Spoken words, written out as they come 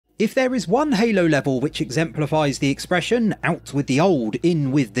If there is one Halo level which exemplifies the expression "out with the old,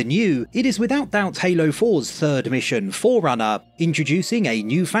 in with the new," it is without doubt Halo 4's third mission, Forerunner. Introducing a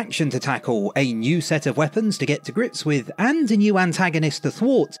new faction to tackle, a new set of weapons to get to grips with, and a new antagonist to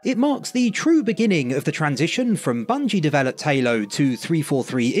thwart, it marks the true beginning of the transition from Bungie-developed Halo to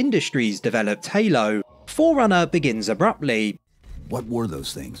 343 Industries developed Halo. Forerunner begins abruptly. What were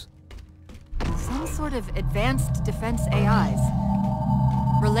those things? Some sort of advanced defense AIs.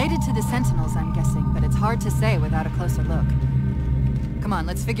 Related to the Sentinels, I'm guessing, but it's hard to say without a closer look. Come on,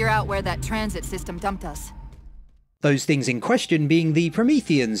 let's figure out where that transit system dumped us. Those things in question being the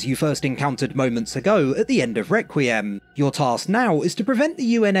Prometheans you first encountered moments ago at the end of Requiem. Your task now is to prevent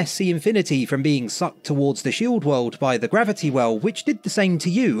the UNSC Infinity from being sucked towards the shield world by the gravity well, which did the same to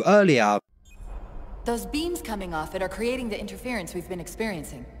you earlier. Those beams coming off it are creating the interference we've been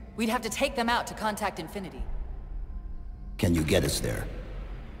experiencing. We'd have to take them out to contact Infinity. Can you get us there?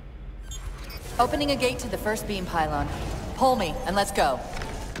 Opening a gate to the first beam pylon. Pull me, and let's go.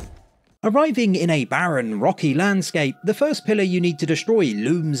 Arriving in a barren, rocky landscape, the first pillar you need to destroy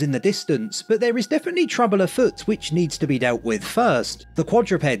looms in the distance, but there is definitely trouble afoot which needs to be dealt with first. The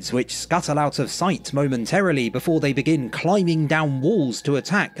quadrupeds which scuttle out of sight momentarily before they begin climbing down walls to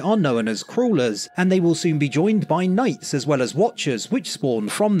attack are known as crawlers, and they will soon be joined by knights as well as watchers which spawn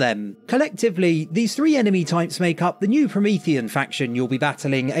from them. Collectively, these three enemy types make up the new Promethean faction you'll be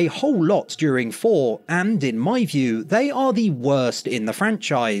battling a whole lot during 4, and in my view, they are the worst in the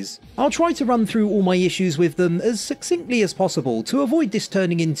franchise. I'll try to run through all my issues with them as succinctly as possible to avoid this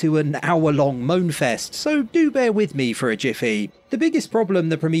turning into an hour-long moanfest, so do bear with me for a jiffy. The biggest problem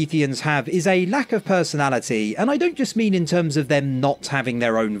the Prometheans have is a lack of personality, and I don't just mean in terms of them not having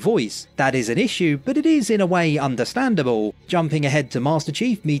their own voice. That is an issue, but it is in a way understandable. Jumping ahead to Master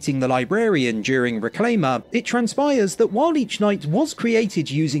Chief meeting the Librarian during Reclaimer, it transpires that while each knight was created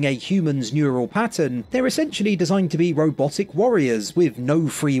using a human's neural pattern, they're essentially designed to be robotic warriors with no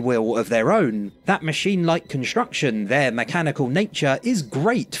free will of their own. That machine-like construction, their mechanical nature, is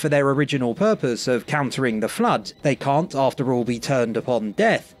great for their original purpose of countering the Flood. They can't, after all, be turned upon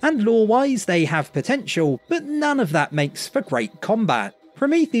death, and lore-wise they have potential, but none of that makes for great combat.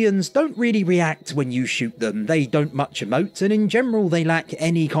 Prometheans don't really react when you shoot them, they don't much emote, and in general they lack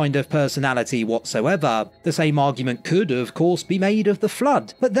any kind of personality whatsoever. The same argument could, of course, be made of the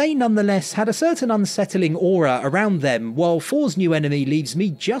Flood, but they nonetheless had a certain unsettling aura around them, while 4's new enemy leaves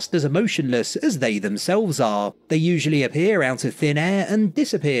me just as emotionless as they themselves are. They usually appear out of thin air and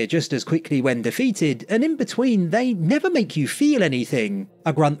disappear just as quickly when defeated, and in between they never make you feel anything.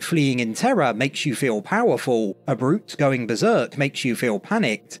 A grunt fleeing in terror makes you feel powerful, a brute going berserk makes you feel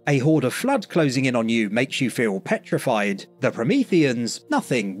panicked, a horde of Flood closing in on you makes you feel petrified. The Prometheans,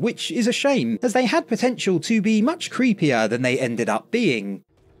 nothing, which is a shame, as they had potential to be much creepier than they ended up being.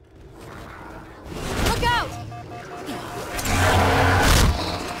 Look out!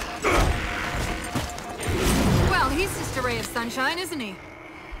 Well, he's just a ray of sunshine, isn't he?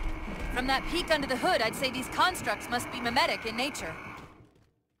 From that peek under the hood, I'd say these constructs must be mimetic in nature.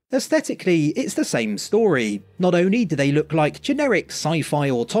 Aesthetically, it's the same story. Not only do they look like generic sci-fi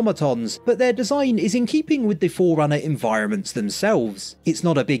automatons, but their design is in keeping with the Forerunner environments themselves. It's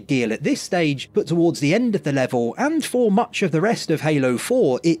not a big deal at this stage, but towards the end of the level, and for much of the rest of Halo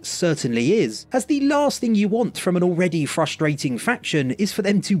 4, it certainly is, as the last thing you want from an already frustrating faction is for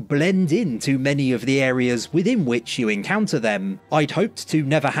them to blend into many of the areas within which you encounter them. I'd hoped to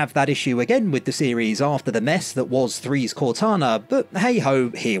never have that issue again with the series after the mess that was 3's Cortana, but hey ho,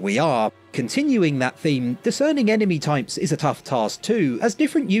 here we are. Continuing that theme, discerning enemy types is a tough task too, as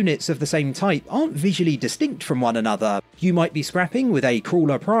different units of the same type aren't visually distinct from one another. You might be scrapping with a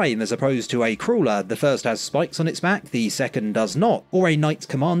Crawler Prime as opposed to a Crawler, the first has spikes on its back, the second does not, or a Knight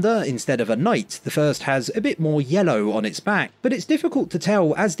Commander instead of a Knight, the first has a bit more yellow on its back, but it's difficult to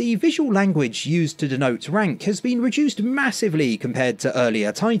tell as the visual language used to denote rank has been reduced massively compared to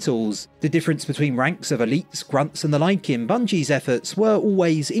earlier titles. The difference between ranks of elites, grunts and the like in Bungie's efforts were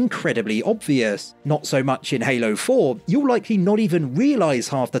always incredibly obvious. Not so much in Halo 4, you'll likely not even realise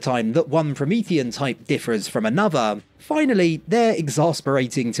half the time that one Promethean type differs from another. Finally, they're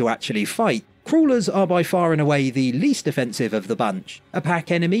exasperating to actually fight. Crawlers are by far and away the least offensive of the bunch. A pack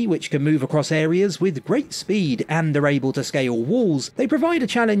enemy which can move across areas with great speed and are able to scale walls, they provide a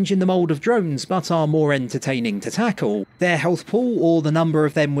challenge in the mould of drones but are more entertaining to tackle. Their health pool, or the number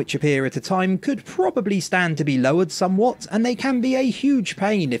of them which appear at a time, could probably stand to be lowered somewhat, and they can be a huge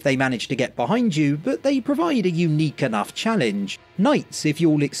pain if they manage to get behind you, but they provide a unique enough challenge. Knights, if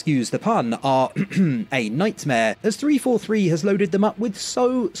you'll excuse the pun, are a nightmare, as 343 has loaded them up with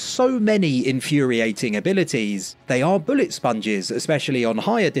so many infuriating abilities. They are bullet sponges, especially on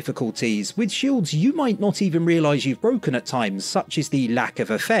higher difficulties, with shields you might not even realise you've broken at times, such as the lack of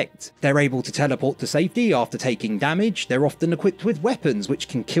effect. They're able to teleport to safety after taking damage, they're often equipped with weapons which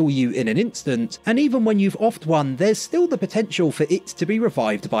can kill you in an instant, and even when you've offed one, there's still the potential for it to be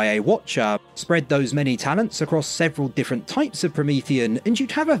revived by a Watcher. Spread those many talents across several different types of Promethean, and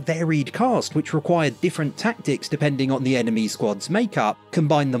you'd have a varied cast which required different tactics depending on the enemy squad's makeup.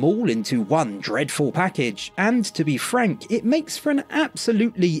 Combine them all into one dreadful package, and to be frank, it makes for an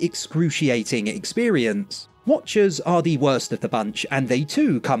absolutely excruciating experience. Watchers are the worst of the bunch, and they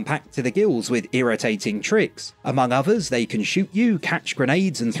too come packed to the gills with irritating tricks. Among others, they can shoot you, catch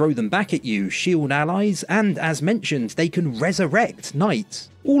grenades and throw them back at you, shield allies, and as mentioned, they can resurrect knights.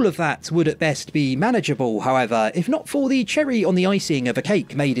 All of that would at best be manageable, however, if not for the cherry on the icing of a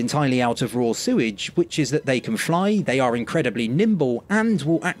cake made entirely out of raw sewage, which is that they can fly, they are incredibly nimble, and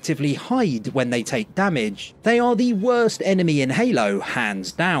will actively hide when they take damage. They are the worst enemy in Halo,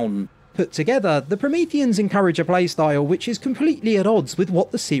 hands down. Put together, the Prometheans encourage a playstyle which is completely at odds with what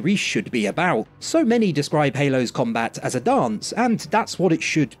the series should be about. So many describe Halo's combat as a dance, and that's what it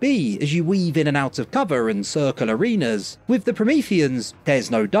should be, as you weave in and out of cover and circle arenas. With the Prometheans, there's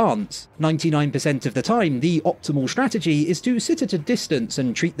no dance. 99% of the time, the optimal strategy is to sit at a distance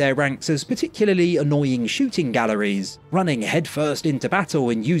and treat their ranks as particularly annoying shooting galleries. Running headfirst into battle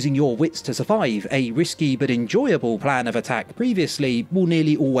and using your wits to survive, a risky but enjoyable plan of attack previously, will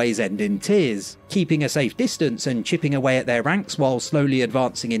nearly always end in tears. Keeping a safe distance and chipping away at their ranks while slowly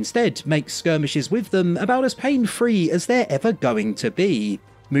advancing instead makes skirmishes with them about as pain-free as they're ever going to be.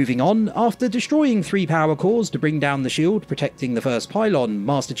 Moving on, after destroying 3 power cores to bring down the shield protecting the first pylon,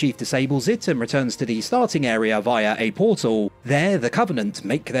 Master Chief disables it and returns to the starting area via a portal. There, the Covenant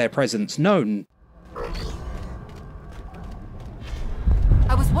make their presence known.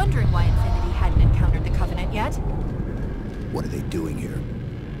 I was wondering why Infinity hadn't encountered the Covenant yet. What are they doing here?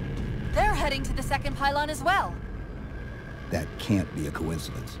 They're heading to the second pylon as well. That can't be a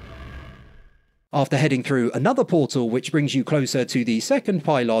coincidence. After heading through another portal which brings you closer to the second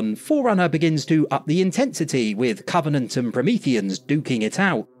pylon, Forerunner begins to up the intensity, with Covenant and Prometheans duking it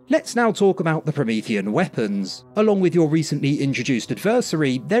out. Let's now talk about the Promethean weapons. Along with your recently introduced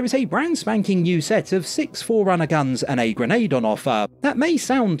adversary, there is a brand spanking new set of 6 Forerunner guns and a grenade on offer. That may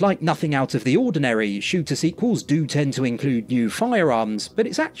sound like nothing out of the ordinary, shooter sequels do tend to include new firearms, but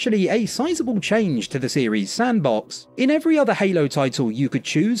it's actually a sizable change to the series' sandbox. In every other Halo title you could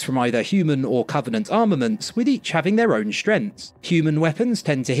choose from either human or Covenant armaments, with each having their own strengths. Human weapons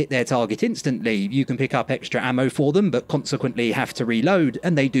tend to hit their target instantly, you can pick up extra ammo for them but consequently have to reload,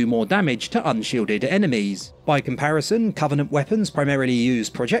 and they do more damage to unshielded enemies. By comparison, Covenant weapons primarily use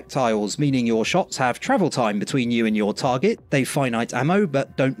projectiles, meaning your shots have travel time between you and your target, they've finite ammo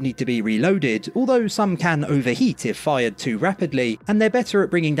but don't need to be reloaded, although some can overheat if fired too rapidly, and they're better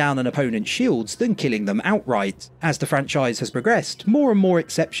at bringing down an opponent's shields than killing them outright. As the franchise has progressed, more and more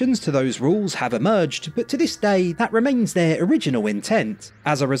exceptions to those rules have emerged, but to this day that remains their original intent.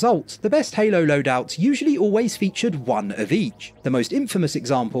 As a result, the best Halo loadouts usually always featured one of each. The most infamous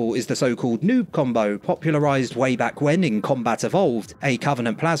example is the so-called noob combo, popularised way back when in Combat Evolved, a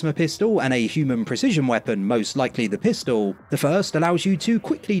Covenant plasma pistol and a human precision weapon, most likely the pistol. The first allows you to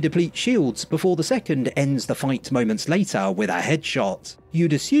quickly deplete shields before the second ends the fight moments later with a headshot.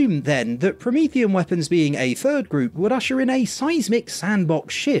 You'd assume then that Promethean weapons being a third group would usher in a seismic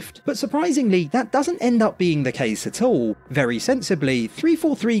sandbox shift, but surprisingly that doesn't end up being the case at all. Very sensibly,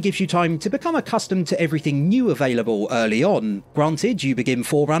 343 gives you time to become accustomed to everything new available early on. Granted, you begin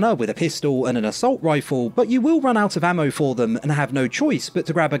Forerunner with a pistol and an assault rifle, but you will run out of ammo for them and have no choice but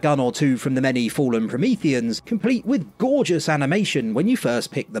to grab a gun or two from the many fallen Prometheans, complete with gorgeous animation when you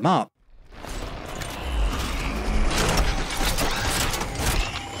first pick them up.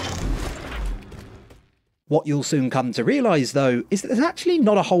 What you'll soon come to realise though, is that there's actually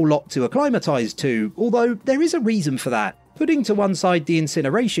not a whole lot to acclimatise to, although there is a reason for that. Putting to one side the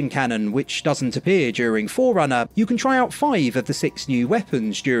incineration cannon, which doesn't appear during Forerunner, you can try out 5 of the 6 new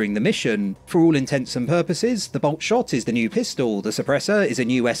weapons during the mission. For all intents and purposes, the bolt shot is the new pistol, the suppressor is a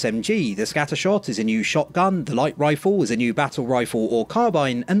new SMG, the scattershot is a new shotgun, the light rifle is a new battle rifle or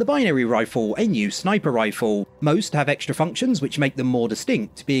carbine, and the binary rifle a new sniper rifle. Most have extra functions which make them more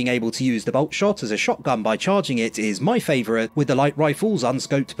distinct. Being able to use the bolt shot as a shotgun by charging it is my favourite, with the light rifle's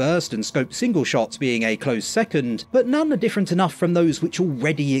unscoped burst and scoped single shots being a close second, but none are different different enough from those which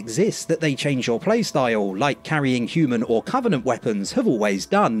already exist that they change your playstyle, like carrying human or Covenant weapons have always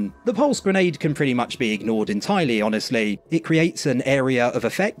done. The pulse grenade can pretty much be ignored entirely, honestly. It creates an area of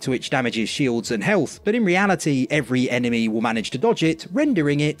effect which damages shields and health, but in reality every enemy will manage to dodge it,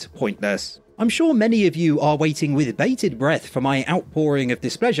 rendering it pointless. I'm sure many of you are waiting with bated breath for my outpouring of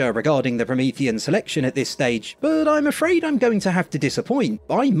displeasure regarding the Promethean selection at this stage, but I'm afraid I'm going to have to disappoint.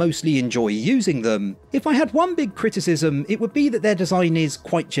 I mostly enjoy using them. If I had one big criticism, it would be that their design is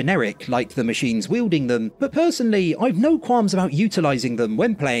quite generic, like the machines wielding them, but personally, I've no qualms about utilising them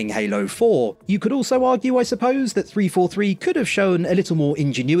when playing Halo 4. You could also argue, I suppose, that 343 could have shown a little more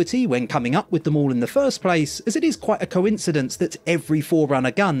ingenuity when coming up with them all in the first place, as it is quite a coincidence that every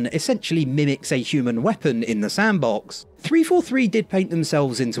Forerunner gun essentially mimics a human weapon in the sandbox. 343 did paint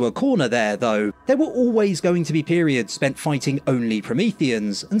themselves into a corner there, though. There were always going to be periods spent fighting only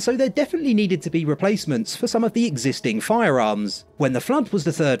Prometheans, and so there definitely needed to be replacements for some of the existing firearms. When the Flood was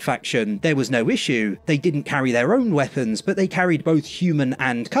the third faction, there was no issue. They didn't carry their own weapons, but they carried both human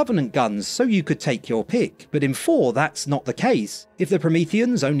and Covenant guns, so you could take your pick. But in 4, that's not the case. If the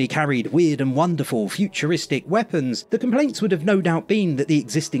Prometheans only carried weird and wonderful futuristic weapons, the complaints would have no doubt been that the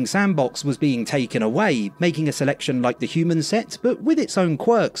existing sandbox was being taken away, making a selection like the human set, but with its own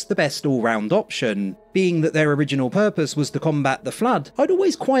quirks, the best all-round option. Being that their original purpose was to combat the Flood, I'd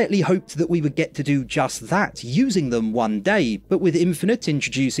always quietly hoped that we would get to do just that, using them one day, but with Infinite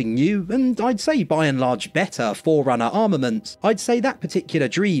introducing new, and I'd say by and large better, Forerunner armament, I'd say that particular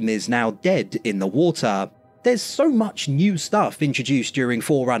dream is now dead in the water. There's so much new stuff introduced during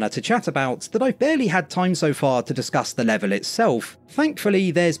Forerunner to chat about that I've barely had time so far to discuss the level itself.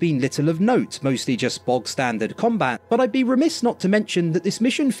 Thankfully, there's been little of note, mostly just bog standard combat, but I'd be remiss not to mention that this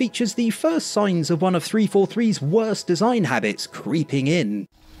mission features the first signs of one of 343's worst design habits creeping in.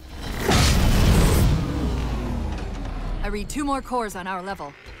 I read 2 more cores on our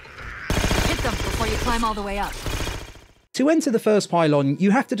level. Hit them before you climb all the way up. To enter the first pylon,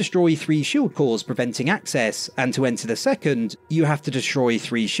 you have to destroy 3 shield cores preventing access, and to enter the second, you have to destroy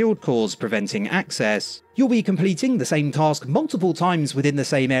 3 shield cores preventing access. You'll be completing the same task multiple times within the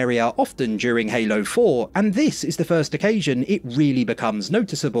same area, often during Halo 4, and this is the first occasion it really becomes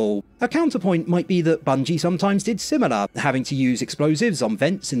noticeable. A counterpoint might be that Bungie sometimes did similar. Having to use explosives on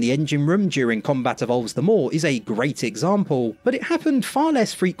vents in the engine room during Combat Evolves the Maw is a great example, but it happened far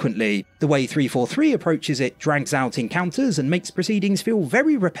less frequently. The way 343 approaches it drags out encounters and makes proceedings feel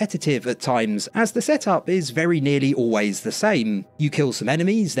very repetitive at times, as the setup is very nearly always the same. You kill some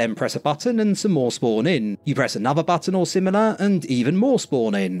enemies, then press a button and some more spawn in. You press another button or similar, and even more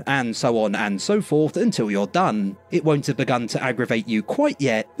spawn in, and so on and so forth until you're done. It won't have begun to aggravate you quite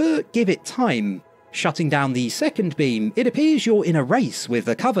yet, but give it time. Shutting down the second beam, it appears you're in a race with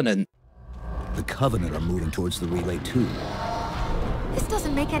the Covenant. The Covenant are moving towards the relay too. This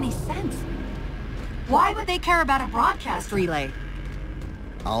doesn't make any sense. Why would they care about a broadcast relay?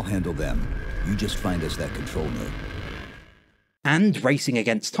 I'll handle them. You just find us that control node. And racing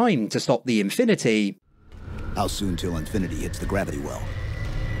against time to stop the Infinity. How soon till Infinity hits the gravity well?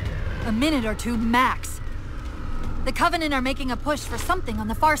 A minute or 2 max. The Covenant are making a push for something on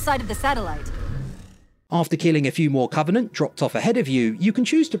the far side of the satellite. After killing a few more Covenant dropped off ahead of you, you can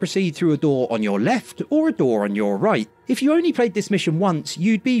choose to proceed through a door on your left or a door on your right. If you only played this mission once,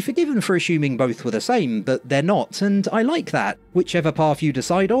 you'd be forgiven for assuming both were the same, but they're not, and I like that. Whichever path you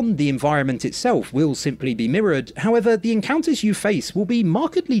decide on, the environment itself will simply be mirrored, however, the encounters you face will be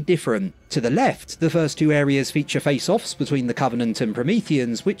markedly different. To the left, the first 2 areas feature face-offs between the Covenant and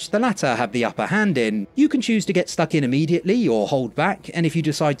Prometheans, which the latter have the upper hand in. You can choose to get stuck in immediately or hold back, and if you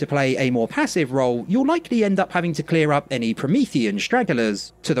decide to play a more passive role, you'll likely end up having to clear up any Promethean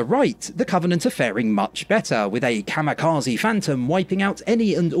stragglers. To the right, the Covenant are faring much better, with a kamikaze Phantom wiping out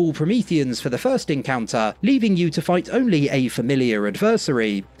any and all Prometheans for the first encounter, leaving you to fight only a familiar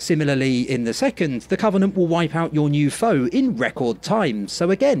adversary. Similarly, in the second, the Covenant will wipe out your new foe in record time, so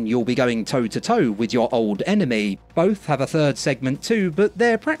again you'll be going toe-to-toe with your old enemy. Both have a third segment too, but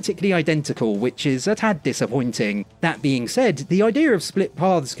they're practically identical, which is a tad disappointing. That being said, the idea of split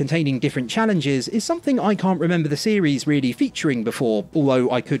paths containing different challenges is something I can't remember the series really featuring before, although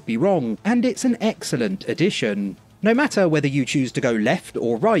I could be wrong, and it's an excellent addition. No matter whether you choose to go left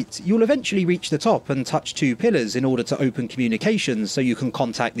or right, you'll eventually reach the top and touch 2 pillars in order to open communications so you can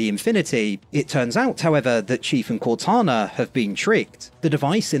contact the Infinity. It turns out, however, that Chief and Cortana have been tricked. The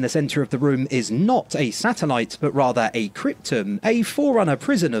device in the centre of the room is not a satellite, but rather a cryptum, a Forerunner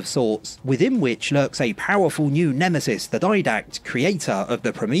prison of sorts, within which lurks a powerful new nemesis, the Didact, creator of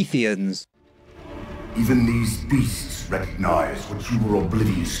the Prometheans. Even these beasts recognize what you were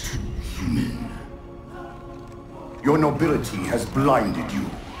oblivious to, human. Your nobility has blinded you,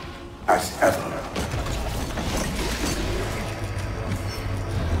 as ever.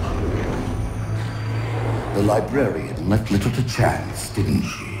 The librarian left little to chance, didn't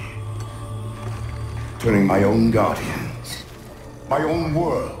she? Turning my own guardians, my own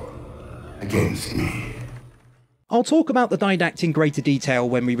world, against me. I'll talk about the Didact in greater detail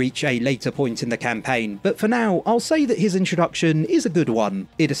when we reach a later point in the campaign, but for now, I'll say that his introduction is a good one.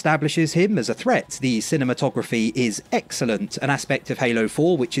 It establishes him as a threat, the cinematography is excellent, an aspect of Halo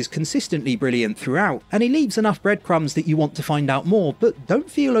 4 which is consistently brilliant throughout, and he leaves enough breadcrumbs that you want to find out more, but don't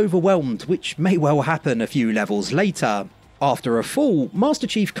feel overwhelmed, which may well happen a few levels later. After a fall, Master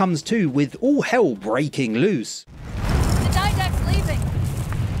Chief comes to with all hell breaking loose. The Didact's leaving!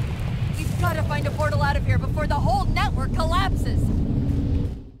 We've gotta find a portal out of here before the whole network collapses!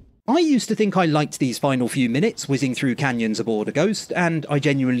 I used to think I liked these final few minutes whizzing through canyons aboard a Ghost, and I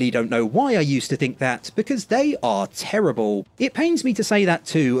genuinely don't know why I used to think that, because they are terrible. It pains me to say that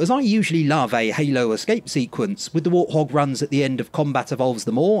too, as I usually love a Halo escape sequence, with the Warthog runs at the end of Combat Evolves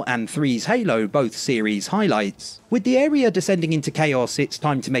the More and 3's Halo both series highlights. With the area descending into chaos, it's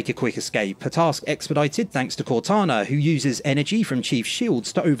time to make a quick escape, a task expedited thanks to Cortana, who uses energy from Chief's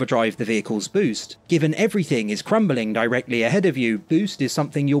shields to overdrive the vehicle's boost. Given everything is crumbling directly ahead of you, boost is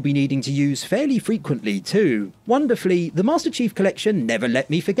something you'll be needing to use fairly frequently too. Wonderfully, the Master Chief Collection never let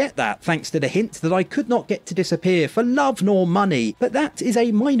me forget that, thanks to the hint that I could not get to disappear for love nor money, but that is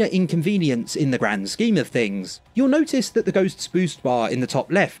a minor inconvenience in the grand scheme of things. You'll notice that the Ghost's boost bar in the top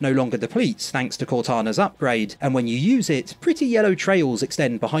left no longer depletes thanks to Cortana's upgrade, and when you use it, pretty yellow trails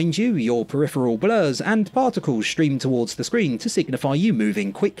extend behind you, your peripheral blurs, and particles stream towards the screen to signify you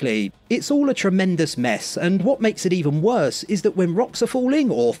moving quickly. It's all a tremendous mess, and what makes it even worse is that when rocks are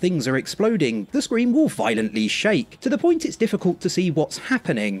falling or things are exploding, the screen will violently shake, to the point it's difficult to see what's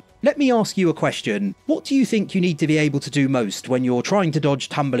happening. Let me ask you a question. What do you think you need to be able to do most when you're trying to dodge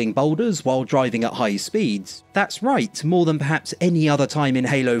tumbling boulders while driving at high speeds? That's right, more than perhaps any other time in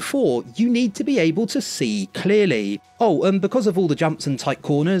Halo 4, you need to be able to see clearly. Oh, and because of all the jumps and tight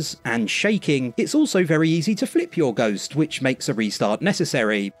corners, and shaking, it's also very easy to flip your Ghost, which makes a restart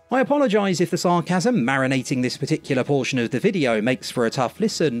necessary. I apologise if the sarcasm marinating this particular portion of the video makes for a tough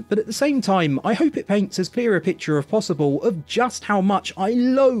listen, but at the same time, I hope it paints as clear a picture as possible of just how much I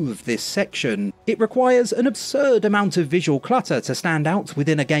loathe this section. It requires an absurd amount of visual clutter to stand out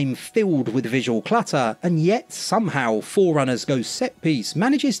within a game filled with visual clutter, and yet somehow Forerunner's Ghost set piece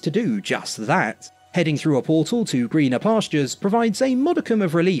manages to do just that. Heading through a portal to greener pastures provides a modicum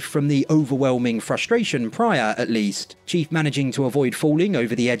of relief from the overwhelming frustration prior, at least. Chief managing to avoid falling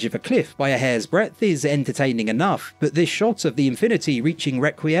over the edge of a cliff by a hair's breadth is entertaining enough, but this shot of the Infinity reaching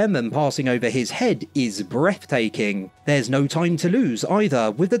Requiem and passing over his head is breathtaking. There's no time to lose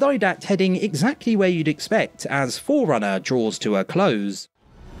either, with the Didact heading exactly where you'd expect as Forerunner draws to a close.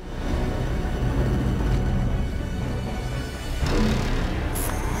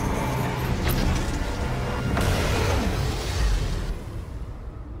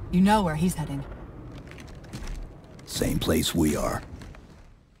 You know where he's heading. Same place we are.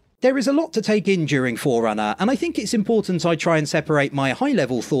 There is a lot to take in during Forerunner, and I think it's important I try and separate my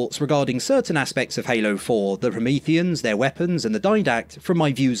high-level thoughts regarding certain aspects of Halo 4, the Prometheans, their weapons, and the Didact, from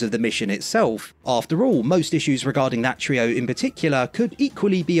my views of the mission itself. After all, most issues regarding that trio in particular could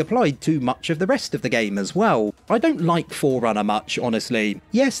equally be applied to much of the rest of the game as well. I don't like Forerunner much, honestly.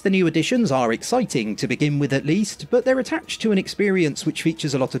 Yes, the new additions are exciting, to begin with at least, but they're attached to an experience which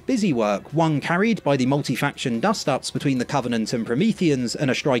features a lot of busy work, one carried by the multi-faction dust-ups between the Covenant and Prometheans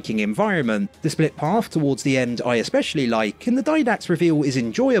and a striking environment. The split path towards the end I especially like, and the Didact's reveal is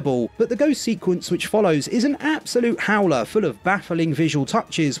enjoyable, but the Ghost sequence which follows is an absolute howler full of baffling visual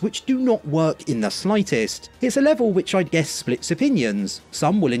touches which do not work in the slightest. It's a level which I'd guess splits opinions.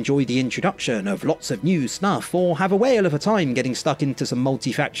 Some will enjoy the introduction of lots of new stuff or have a whale of a time getting stuck into some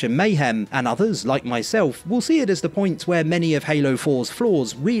multi-faction mayhem, and others, like myself, will see it as the point where many of Halo 4's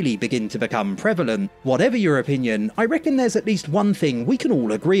flaws really begin to become prevalent. Whatever your opinion, I reckon there's at least one thing we can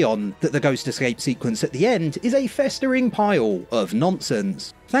all agree on, that the Ghost escape sequence at the end is a festering pile of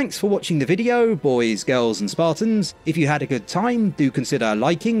nonsense. Thanks for watching the video, boys, girls and Spartans. If you had a good time, do consider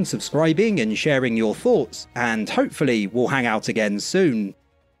liking, subscribing and sharing your thoughts, and hopefully we'll hang out again soon.